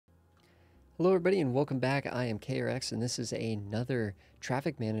Hello everybody and welcome back. I am KRX and this is another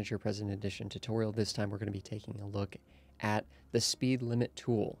Traffic Manager President Edition tutorial. This time we're going to be taking a look at the speed limit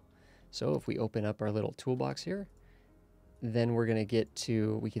tool. So if we open up our little toolbox here, then we're going to get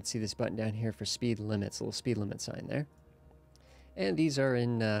to, we can see this button down here for speed limits, a little speed limit sign there. And these are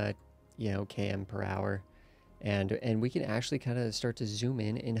in, km per hour. And we can actually kind of start to zoom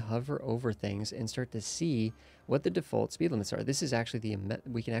in and hover over things and start to see what the default speed limits are. This is actually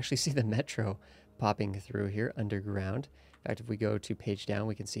we can actually see the metro popping through here underground. In fact, if we go to page down,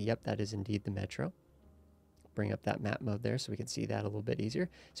 we can see, yep, that is indeed the metro. Bring up that map mode there so we can see that a little bit easier.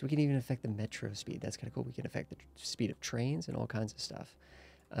 So we can even affect the metro speed. That's kind of cool. We can affect the speed of trains and all kinds of stuff.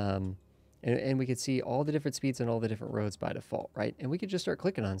 And we could see all the different speeds on all the different roads by default, right? And we could just start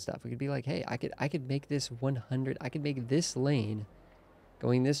clicking on stuff. We could be like, hey, I could make this 100, I could make this lane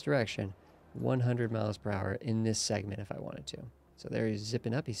going this direction 100 miles per hour in this segment if I wanted to. So there he's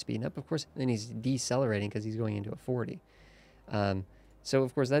zipping up, he's speeding up, of course, and then he's decelerating because he's going into a 40. So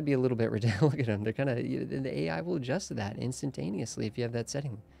of course that'd be a little bit ridiculous. Look at him, they're kind of, the AI will adjust to that instantaneously if you have that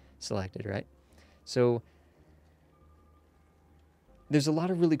setting selected, right? So there's a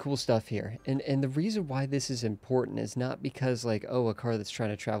lot of really cool stuff here. And the reason why this is important is not because like, oh, a car that's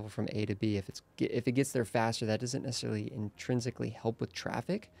trying to travel from A to B, if it gets there faster, that doesn't necessarily intrinsically help with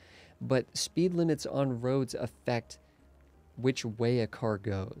traffic, but speed limits on roads affect which way a car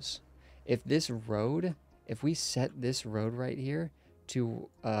goes. If we set this road right here to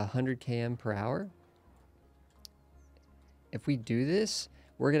 100 km per hour, if we do this,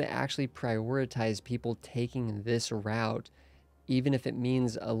 we're going to actually prioritize people taking this route. Even if it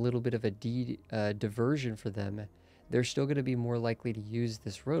means a little bit of a diversion for them, they're still going to be more likely to use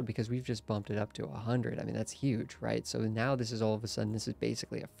this road because we've just bumped it up to 100. I mean, that's huge, right? So now this is all of a sudden, this is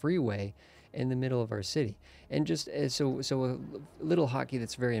basically a freeway in the middle of our city. And just so a little hotkey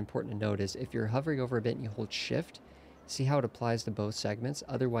that's very important to note is if you're hovering over a bit and you hold shift, see how it applies to both segments?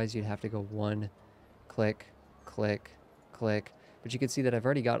 Otherwise, you'd have to go one, click, click, click. But you can see that I've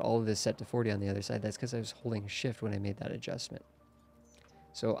already got all of this set to 40 on the other side. That's because I was holding shift when I made that adjustment.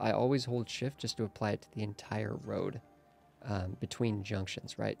 So I always hold shift just to apply it to the entire road between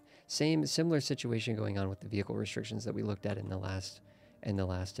junctions, right? Similar situation going on with the vehicle restrictions that we looked at in the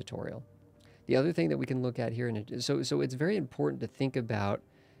last tutorial. The other thing that we can look at here, so it's very important to think about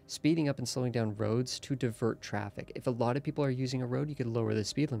speeding up and slowing down roads to divert traffic. If a lot of people are using a road, you could lower the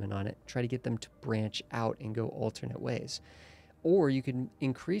speed limit on it, try to get them to branch out and go alternate ways. Or you can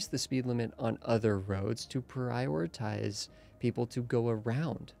increase the speed limit on other roads to prioritize people to go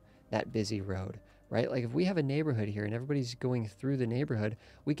around that busy road, right? Like if we have a neighborhood here and everybody's going through the neighborhood,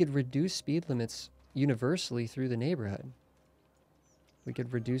 we could reduce speed limits universally through the neighborhood. We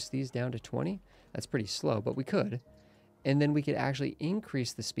could reduce these down to 20. That's pretty slow, but we could. And then we could actually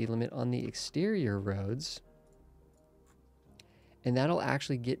increase the speed limit on the exterior roads. And that'll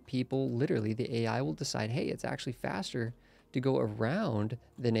actually get people, literally, the AI will decide, hey, it's actually faster to go around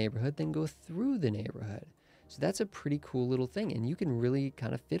the neighborhood than go through the neighborhood. So that's a pretty cool little thing, and you can really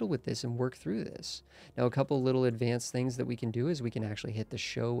kind of fiddle with this and work through this. Now, a couple little advanced things that we can do is we can actually hit the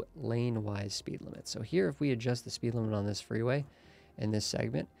show lane-wise speed limit. So here, if we adjust the speed limit on this freeway in this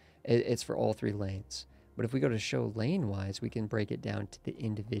segment, it's for all 3 lanes. But if we go to show lane-wise, we can break it down to the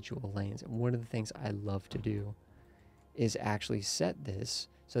individual lanes. And one of the things I love to do is actually set this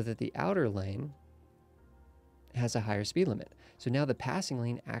so that the outer lane has a higher speed limit. So now the passing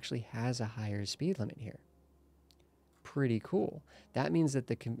lane actually has a higher speed limit here. Pretty cool. That means that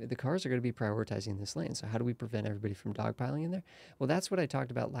the cars are going to be prioritizing this lane. So how do we prevent everybody from dogpiling in there? Well, that's what I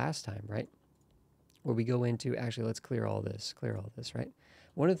talked about last time, right? Where we go into, actually, let's clear all this, right?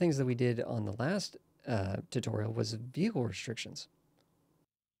 One of the things that we did on the last tutorial was vehicle restrictions.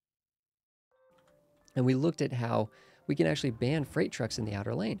 And we looked at how we can actually ban freight trucks in the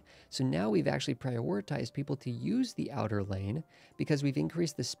outer lane. So now we've actually prioritized people to use the outer lane because we've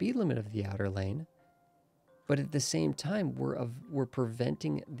increased the speed limit of the outer lane. But at the same time, we're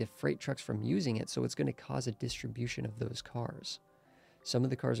preventing the freight trucks from using it. So it's going to cause a distribution of those cars. Some of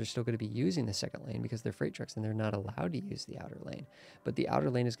the cars are still going to be using the second lane because they're freight trucks and they're not allowed to use the outer lane. But the outer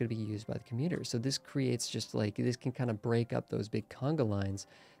lane is going to be used by the commuters. So this creates just like, this can kind of break up those big conga lines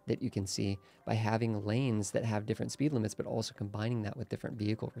that you can see by having lanes that have different speed limits, but also combining that with different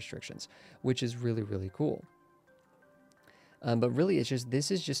vehicle restrictions, which is really, really cool. But really, it's just,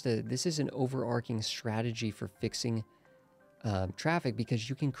 this is an overarching strategy for fixing traffic because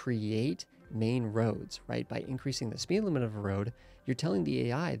you can create main roads, right? By increasing the speed limit of a road, you're telling the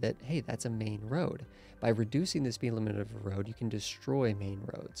AI that, hey, that's a main road. By reducing the speed limit of a road, you can destroy main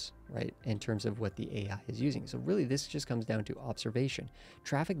roads, right? In terms of what the AI is using. So really, this just comes down to observation.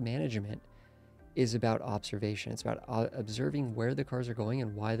 Traffic management is about observation. It's about observing where the cars are going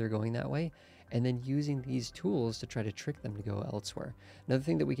and why they're going that way, and then using these tools to try to trick them to go elsewhere. Another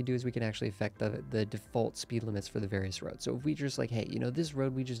thing that we can do is we can actually affect the default speed limits for the various roads. So if we just like, hey, you know, this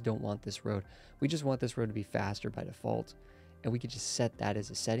road, we just don't want this road. We just want this road to be faster by default. And we could just set that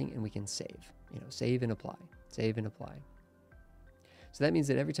as a setting, and we can save, you know, save and apply, save and apply. So that means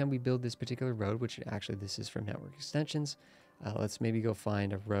that every time we build this particular road, which actually this is from network extensions, let's maybe go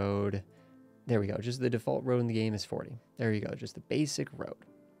find a road. There we go. Just the default road in the game is 40. There you go. Just the basic road.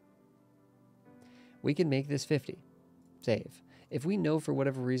 We can make this 50. Save. If we know for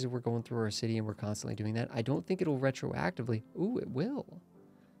whatever reason we're going through our city and we're constantly doing that, I don't think it'll retroactively. Ooh, it will.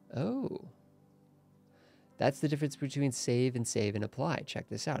 Oh. That's the difference between save and apply. Check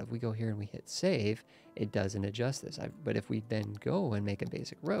this out. If we go here and we hit save, it doesn't adjust this. But if we then go and make a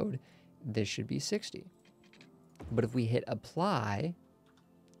basic road, this should be 60. But if we hit apply,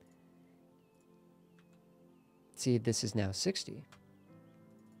 see, this is now 60.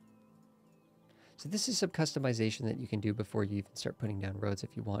 So this is some customization that you can do before you even start putting down roads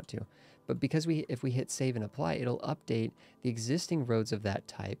if you want to. But because if we hit save and apply, it'll update the existing roads of that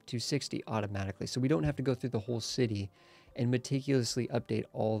type to 60 automatically. So we don't have to go through the whole city and meticulously update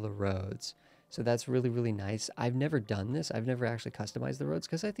all the roads. So that's really, really nice. I've never done this. I've never actually customized the roads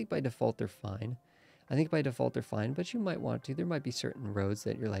because I think by default they're fine. I think by default they're fine, but you might want to. There might be certain roads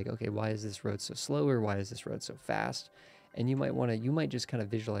that you're like, okay, why is this road so slow, or why is this road so fast? And you might just kind of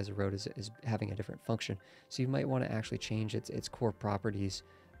visualize a road as having a different function. So you might want to actually change its core properties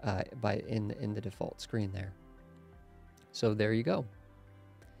in the default screen there. So there you go.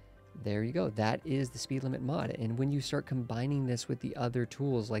 There you go. That is the speed limit mod. And when you start combining this with the other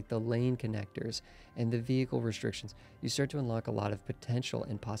tools like the lane connectors and the vehicle restrictions, you start to unlock a lot of potential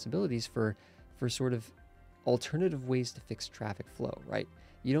and possibilities for sort of alternative ways to fix traffic flow, right?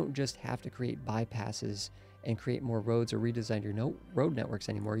 You don't just have to create bypasses and create more roads or redesign your road networks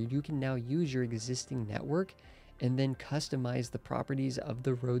anymore. You can now use your existing network and then customize the properties of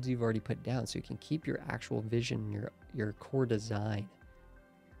the roads you've already put down, so you can keep your actual vision, your core design.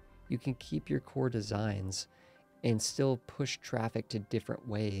 You can keep your core designs and still push traffic to different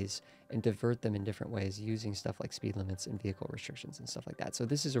ways and divert them in different ways using stuff like speed limits and vehicle restrictions and stuff like that. So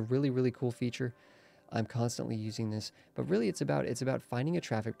this is a really, really cool feature. I'm constantly using this, but really it's about finding a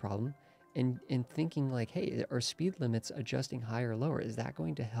traffic problem and thinking like, hey, are speed limits adjusting higher or lower? Is that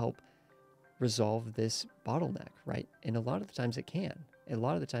going to help resolve this bottleneck, right? And a lot of the times it can.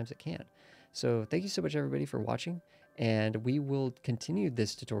 So thank you so much, everybody, for watching. And we will continue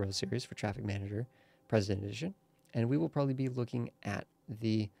this tutorial series for Traffic Manager President Edition. And we will probably be looking at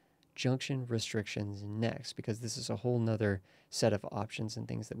the junction restrictions next, because this is a whole nother set of options and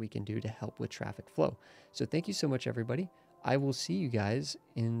things that we can do to help with traffic flow. So thank you so much, everybody. I will see you guys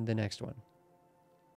in the next one.